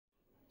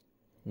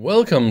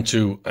Welcome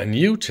to a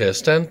new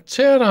test and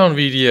teardown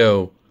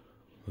video.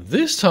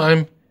 This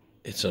time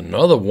it's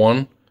another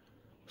one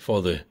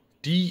for the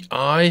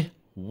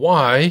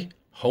DIY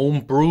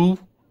homebrew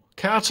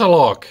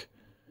catalog.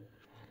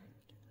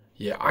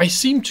 Yeah, I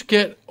seem to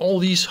get all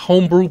these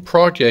homebrew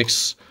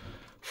projects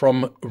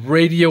from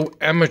radio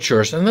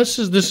amateurs, and this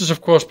is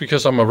of course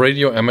because I'm a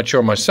radio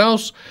amateur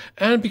myself,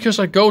 and because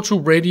I go to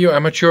radio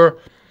amateur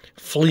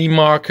flea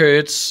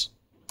markets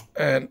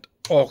and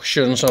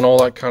auctions and all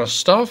that kind of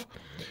stuff.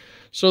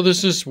 So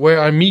this is where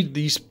I meet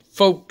these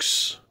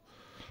folks,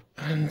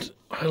 and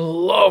I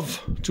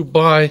love to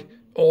buy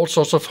all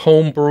sorts of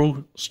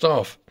homebrew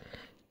stuff.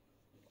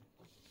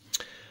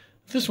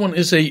 This one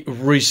is a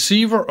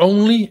receiver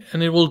only,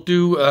 and it will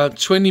do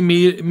 20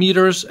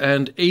 meters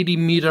and 80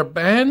 meter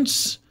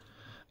bands.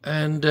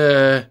 And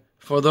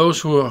for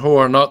those who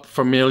are not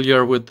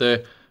familiar with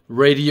the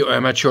radio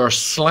amateur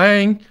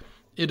slang,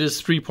 it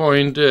is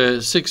 3.6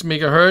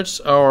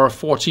 megahertz or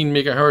 14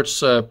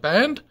 megahertz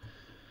band.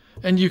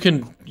 And you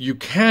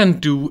can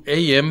do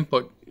AM,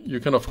 but you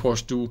can of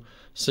course do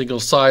single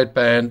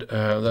sideband.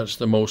 That's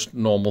the most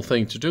normal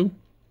thing to do.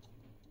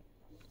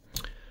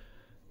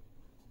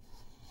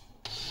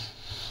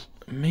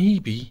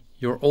 Maybe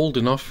you're old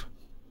enough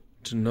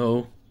to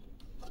know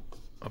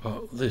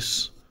about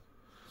this.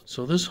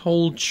 So this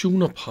whole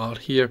tuner part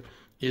here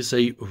is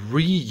a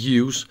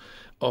reuse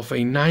of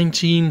a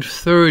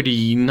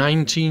 1930,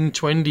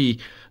 1920,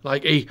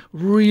 like a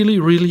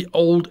really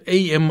old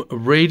AM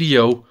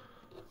radio.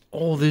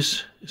 All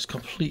this is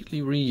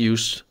completely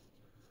reused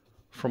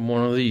from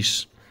one of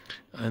these.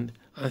 And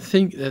I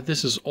think that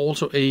this is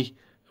also a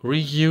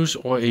reuse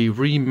or a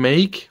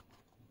remake.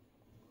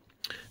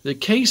 The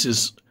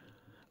cases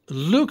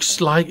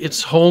looks like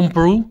it's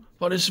homebrew,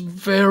 but it's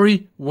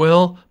very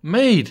well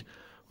made.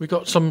 We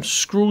got some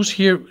screws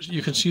here.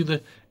 You can see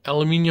the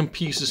aluminium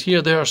pieces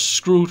here. They are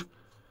screwed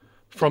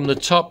from the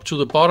top to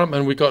the bottom,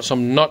 and we got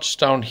some nuts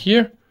down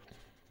here.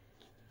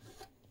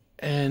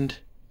 And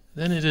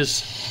then it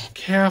is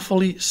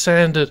carefully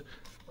sanded.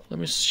 Let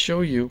me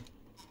show you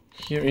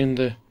here in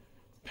the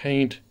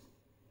paint.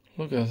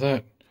 Look at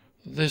that.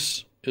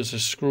 This is a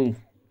screw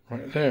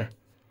right there.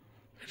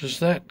 It is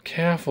that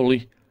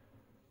carefully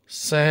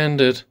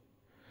sanded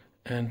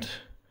and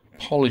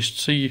polished.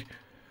 See,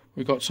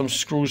 we got some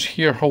screws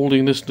here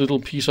holding this little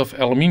piece of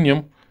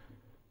aluminium.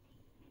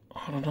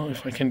 I don't know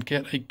if I can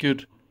get a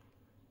good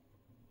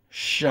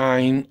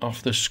shine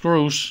of the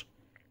screws.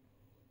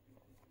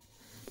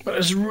 But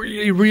it's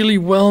really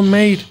well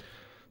made,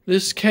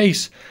 this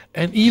case.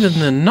 And even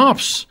the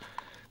knobs,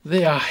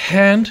 they are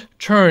hand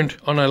turned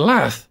on a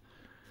lathe.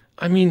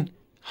 I mean,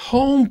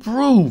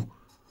 homebrew.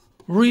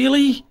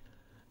 Really?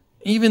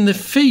 Even the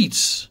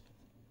feet,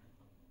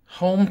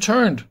 home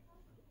turned.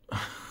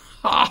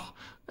 Ha!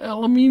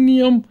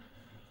 Aluminium.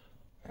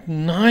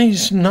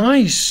 Nice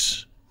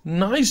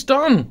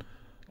done.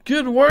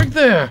 Good work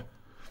there.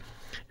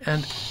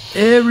 And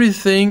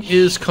everything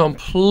is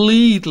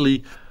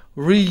completely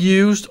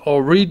reused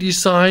or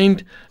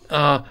redesigned,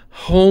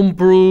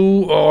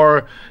 homebrew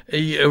or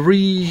a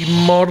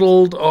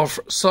remodeled of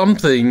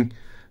something.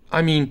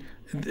 I mean,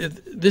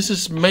 this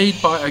is made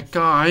by a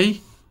guy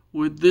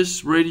with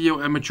this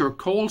radio amateur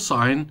call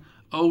sign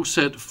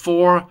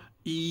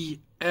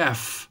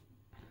OZ4EF.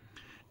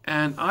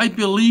 And I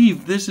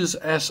believe this is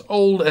as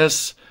old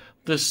as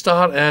the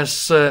start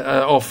as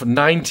of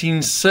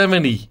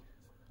 1970.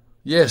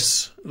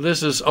 Yes,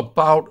 this is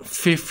about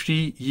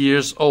 50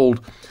 years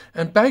old.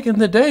 And back in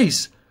the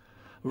days,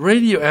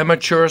 radio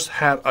amateurs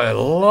had a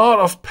lot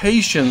of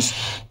patience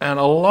and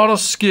a lot of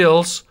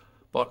skills,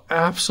 but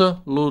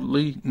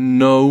absolutely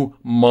no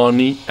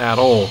money at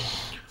all.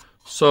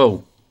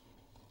 So,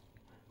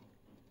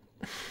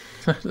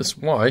 that is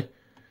why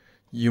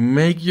you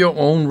make your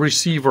own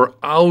receiver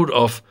out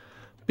of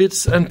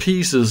bits and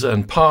pieces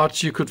and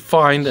parts you could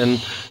find and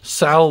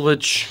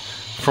salvage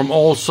from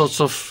all sorts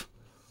of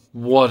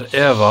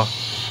whatever.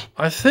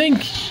 I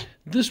think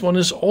this one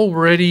is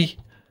already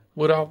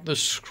without the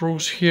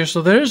screws here,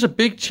 so there's a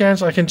big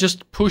chance I can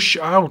just push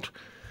out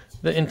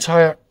the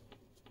entire...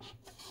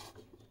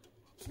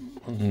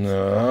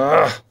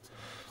 Nah,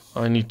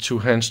 I need two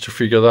hands to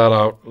figure that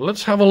out.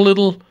 Let's have a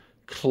little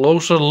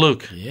closer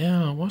look.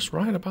 Yeah, I was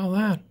right about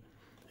that.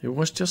 It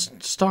was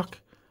just stuck.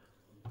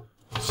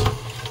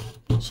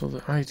 So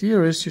the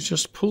idea is you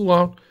just pull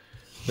out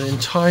the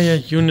entire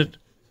unit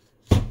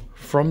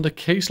from the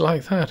case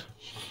like that.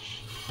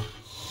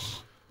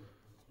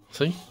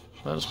 See,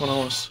 that's what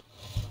I was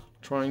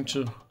trying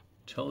to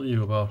tell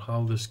you about,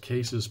 how this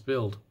case is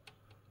built.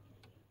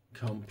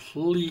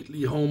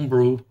 Completely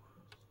homebrew,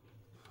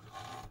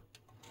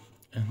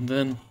 and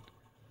then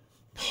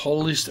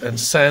polished and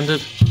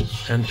sanded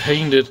and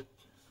painted.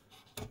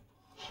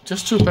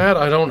 Just too bad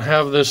I don't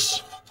have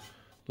this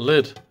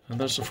lid, and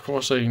that's of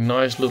course a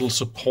nice little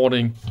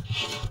supporting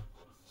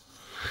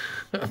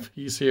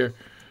piece here.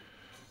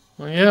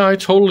 Well, yeah, I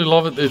totally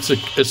love it.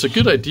 It's a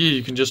good idea.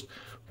 You can just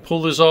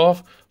pull this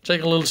off,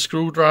 take a little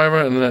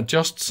screwdriver and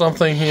adjust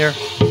something here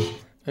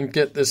and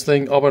get this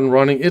thing up and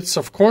running. It's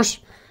of course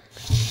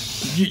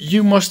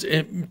You must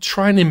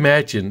try and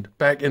imagine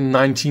back in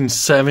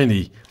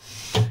 1970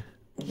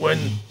 when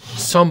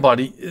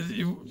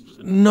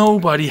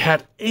nobody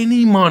had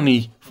any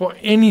money for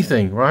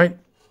anything, right?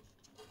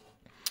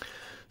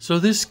 So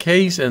this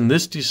case and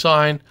this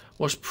design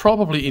was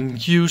probably in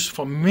use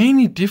for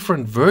many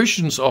different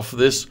versions of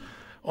this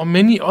or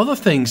many other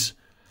things.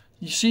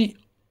 You see,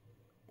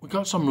 we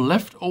got some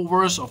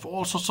leftovers of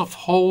all sorts of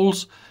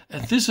holes,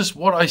 and this is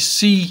what I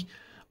see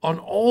on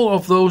all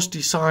of those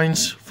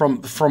designs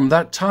from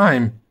that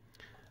time.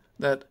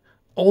 That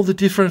all the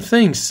different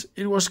things,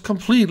 it was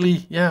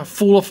completely,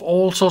 full of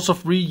all sorts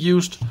of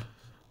reused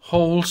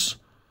holes.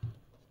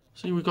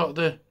 See, we got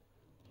the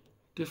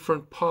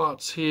different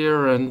parts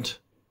here and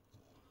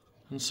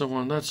so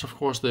on. That's of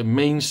course the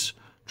mains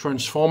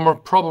transformer,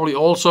 probably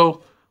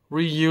also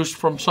reused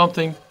from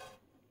something.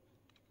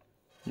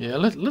 Yeah,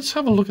 let's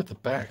have a look at the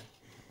back.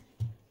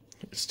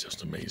 It's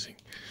just amazing.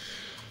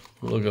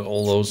 Look at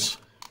all those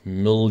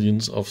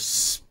millions of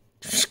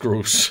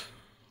screws.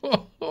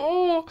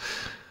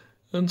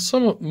 And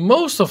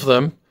most of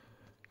them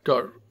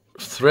got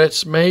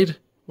threads made.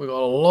 We got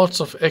lots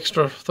of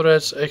extra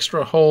threads,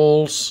 extra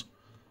holes.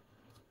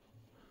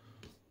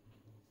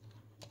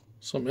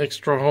 Some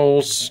extra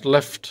holes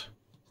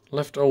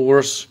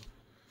leftovers.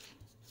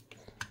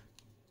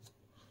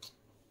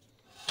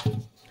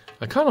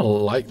 I kind of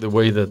like the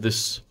way that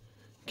this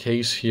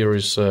case here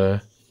is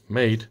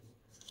made.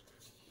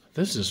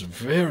 This is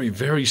very,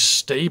 very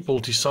stable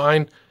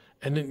design,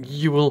 and then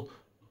you will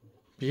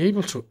be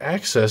able to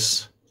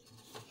access,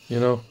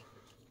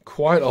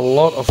 quite a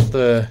lot of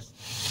the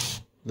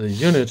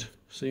unit.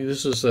 See,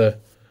 this is a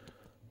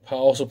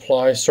power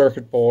supply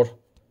circuit board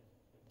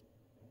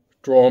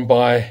drawn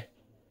by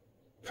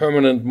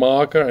permanent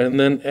marker and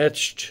then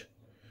etched.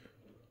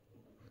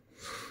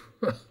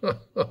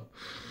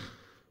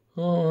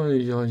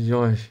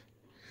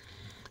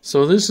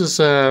 So this is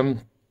got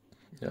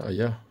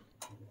a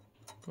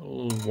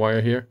little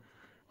wire here.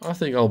 I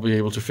think I'll be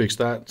able to fix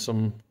that.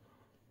 Some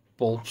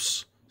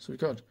bulbs. So we've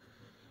got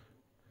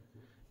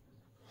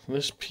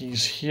this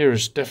piece here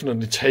is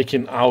definitely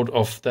taken out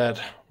of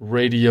that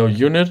radio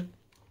unit.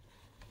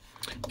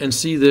 And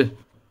see the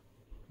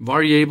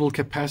variable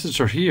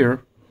capacitor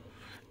here.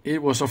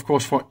 It was of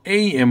course for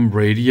AM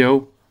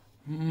radio,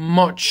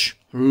 much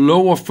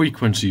lower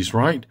frequencies,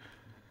 right?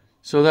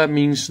 So that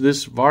means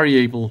this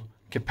variable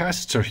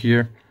capacitor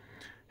here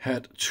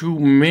had too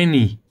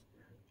many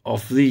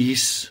of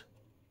these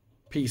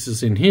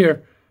pieces in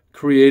here,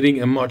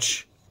 creating a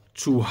much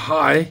too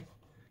high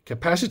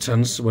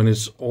capacitance when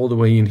it's all the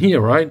way in here,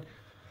 right?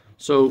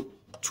 So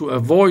to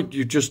avoid,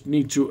 you just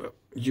need to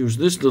use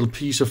this little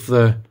piece of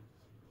the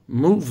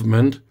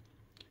movement.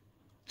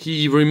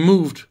 He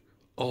removed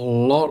a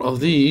lot of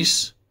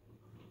these,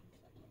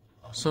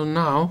 so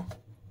now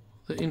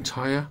the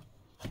entire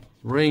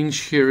range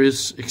here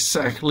is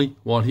exactly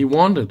what he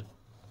wanted.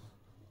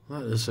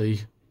 That is a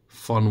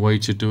fun way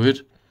to do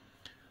it.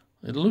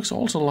 It looks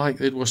also like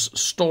it was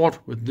stored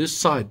with this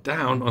side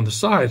down on the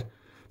side,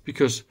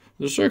 because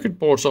the circuit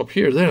boards up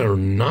here, they're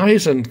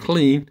nice and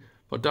clean,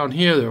 but down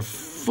here they're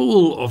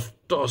full of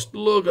dust.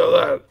 Look at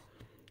that,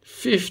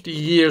 50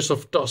 years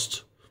of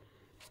dust.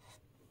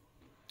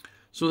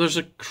 So there's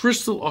a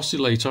crystal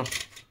oscillator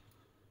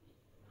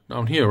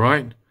down here,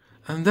 right?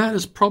 And that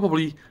is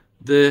probably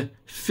the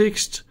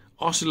fixed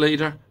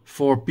oscillator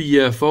for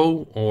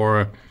BFO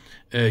or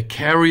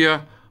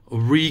carrier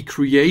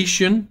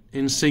recreation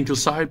in single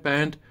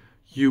sideband.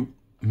 You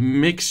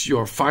mix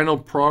your final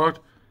product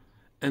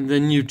and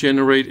then you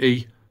generate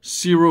a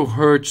 0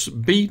 hertz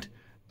beat,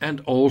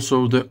 and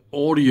also the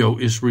audio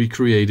is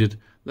recreated.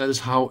 That is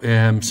how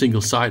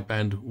single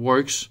sideband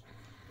works.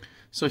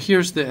 So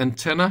here's the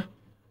antenna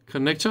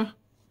connector.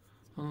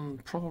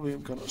 Probably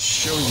I'm gonna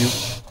show you.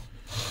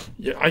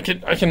 Yeah, I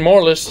can more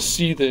or less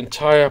see the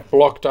entire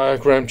block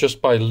diagram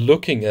just by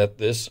looking at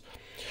this,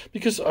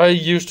 because I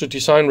used to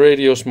design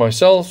radios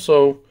myself,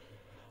 so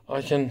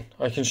I can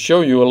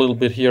show you a little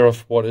bit here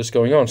of what is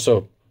going on.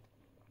 So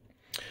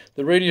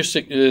the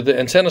the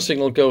antenna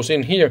signal goes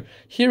in here.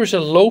 Here is a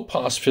low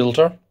pass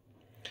filter,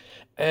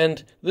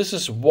 and this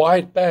is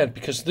wide band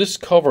because this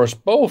covers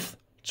both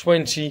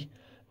 20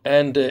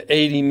 and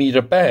 80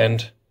 meter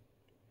band.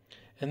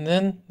 And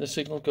then the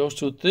signal goes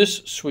to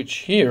this switch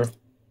here.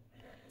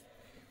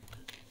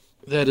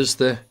 That is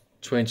the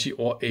 20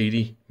 or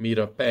 80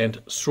 meter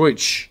band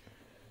switch.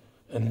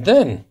 And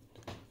then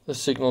the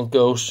signal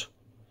goes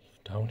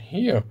down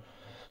here.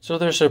 So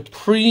there's a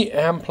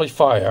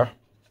preamplifier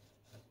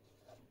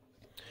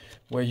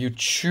where you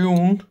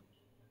tune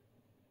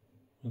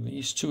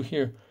these two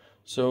here.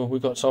 So we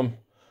got some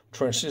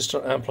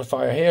transistor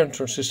amplifier here and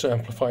transistor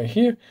amplifier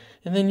here.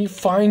 And then you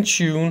fine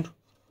tune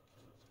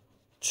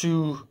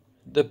to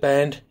the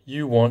band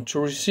you want to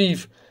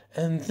receive.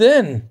 And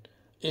then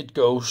it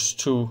goes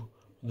to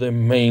the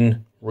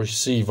main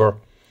receiver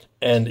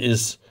and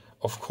is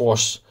of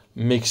course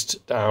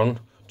mixed down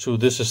to,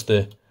 this is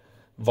the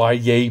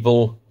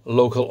variable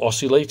local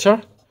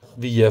oscillator,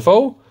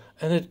 VFO,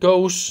 and it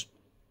goes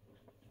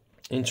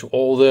into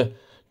all the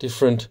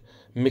different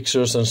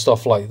mixers and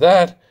stuff like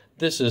that.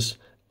 This is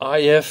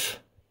IF.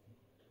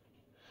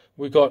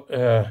 We got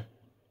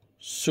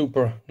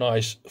super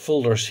nice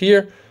filters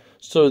here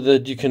so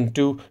that you can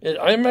do it.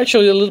 I'm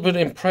actually a little bit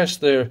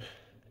impressed they're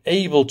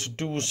able to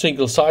do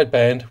single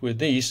sideband with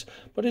these,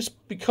 but it's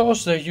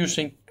because they're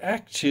using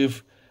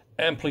active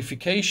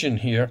amplification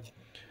here.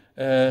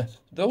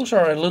 Those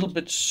are a little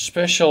bit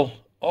special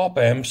op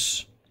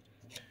amps.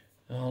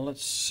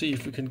 Let's see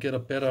if we can get a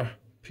better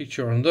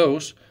picture on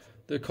those.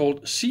 They're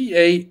called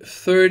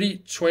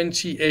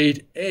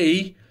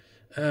CA3028A.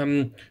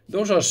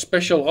 Those are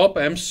special op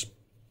amps,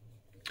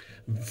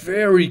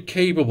 very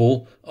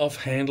capable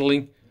of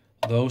handling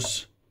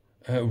those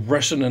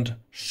resonant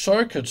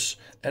circuits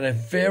at a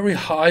very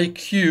high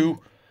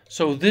Q.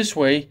 So this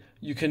way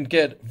you can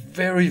get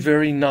very,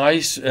 very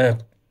nice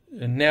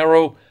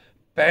narrow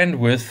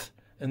bandwidth,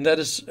 and that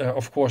is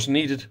of course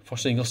needed for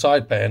single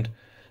sideband.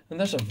 And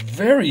that's a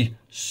very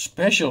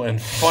special and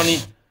funny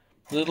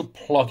little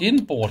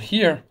plug-in board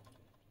here.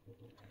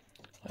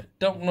 I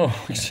don't know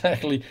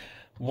exactly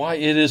why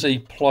it is a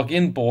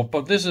plug-in board,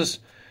 but this is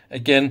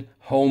again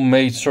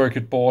homemade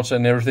circuit boards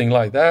and everything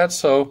like that.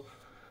 So,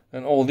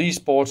 and all these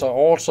boards are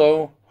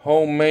also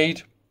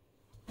homemade.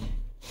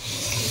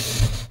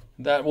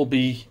 That will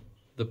be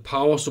the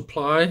power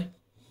supply.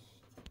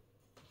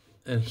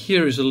 And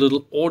here is a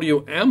little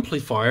audio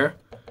amplifier.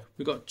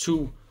 We got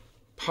two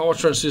power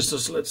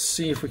transistors. Let's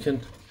see if we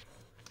can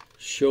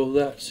show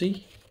that.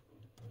 See?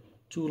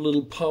 Two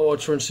little power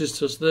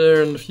transistors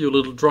there and a few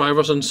little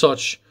drivers and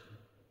such.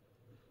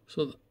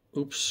 So,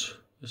 oops,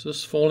 is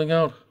this falling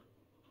out?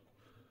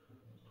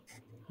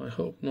 I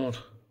hope not.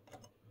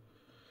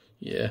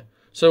 Yeah,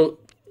 so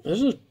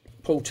there's a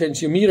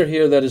potentiometer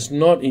here that is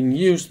not in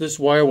use. This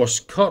wire was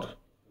cut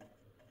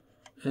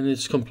and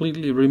it's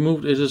completely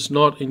removed. It is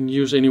not in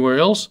use anywhere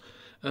else.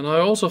 And I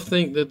also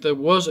think that there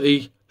was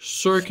a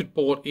circuit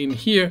board in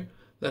here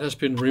that has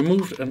been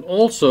removed. And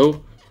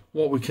also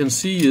what we can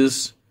see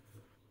is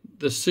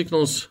the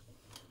signals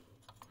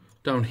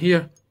down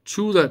here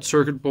to that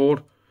circuit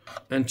board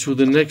and to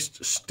the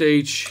next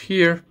stage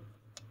here.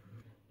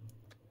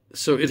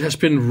 So it has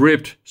been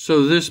ripped.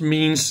 So this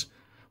means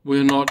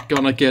we're not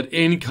gonna get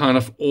any kind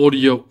of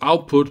audio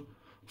output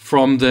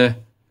from the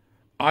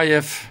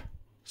IF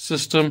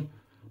system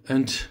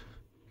and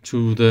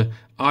to the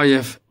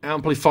IF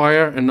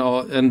amplifier, and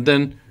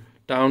then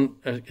down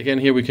again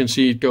here we can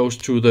see it goes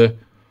to the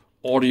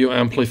audio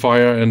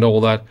amplifier and all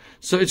that.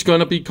 So it's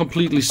gonna be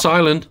completely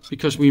silent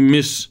because we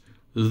miss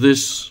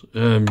this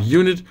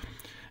unit.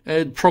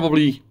 And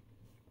probably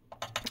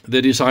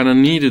the designer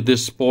needed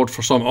this board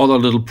for some other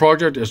little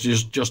project, as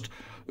just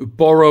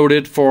borrowed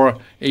it for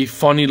a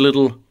funny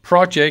little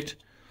project.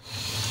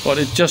 But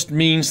it just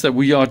means that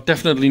we are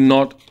definitely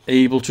not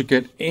able to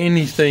get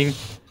anything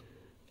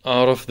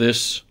out of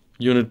this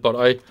unit. But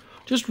I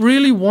just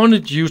really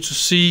wanted you to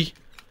see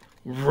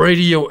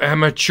radio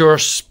amateur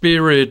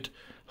spirit,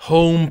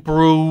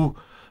 homebrew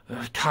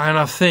kind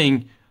of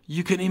thing.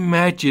 You can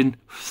imagine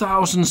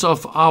thousands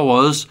of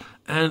hours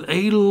and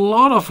a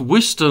lot of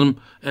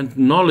wisdom and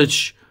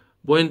knowledge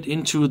went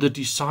into the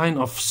design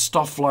of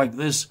stuff like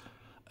this.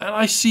 And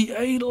I see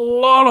a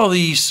lot of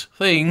these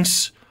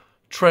things,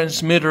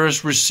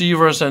 transmitters,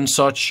 receivers and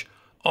such,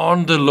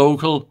 on the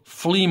local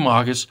flea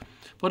markets.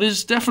 But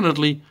it's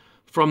definitely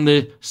from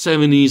the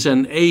 70s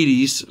and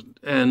 80s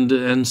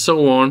and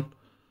so on.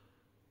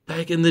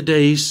 Back in the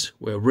days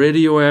where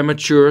radio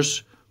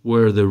amateurs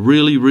were the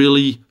really,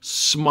 really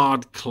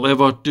smart,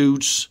 clever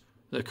dudes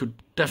that could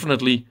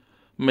definitely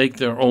make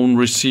their own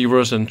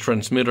receivers and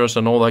transmitters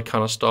and all that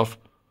kind of stuff.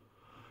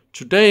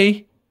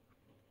 Today,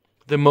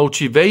 the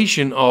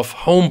motivation of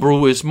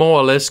homebrew is more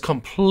or less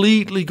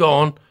completely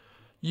gone.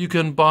 You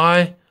can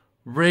buy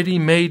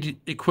ready-made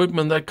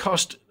equipment that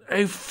cost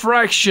a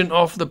fraction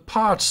of the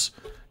parts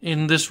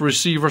in this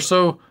receiver.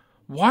 So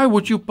why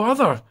would you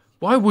bother?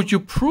 Why would you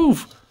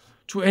prove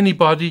to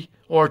anybody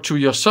or to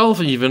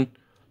yourself even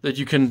that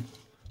you can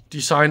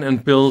design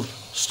and build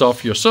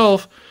stuff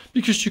yourself?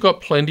 Because you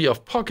got plenty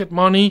of pocket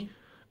money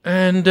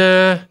and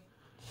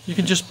you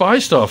can just buy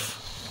stuff.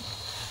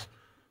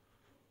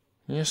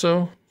 Yeah,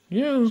 so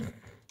yeah,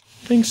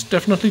 things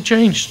definitely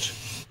changed.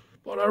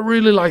 But I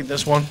really like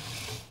this one.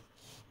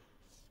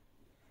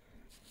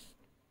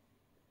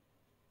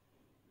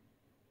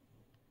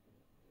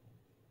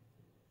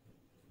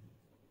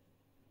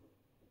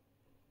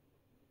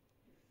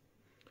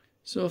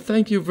 So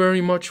thank you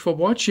very much for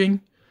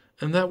watching.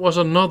 And that was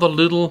another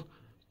little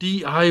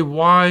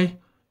DIY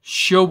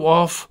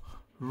show-off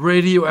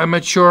radio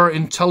amateur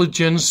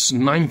intelligence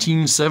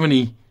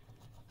 1970.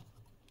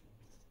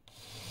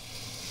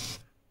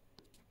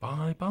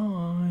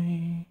 Bye-bye.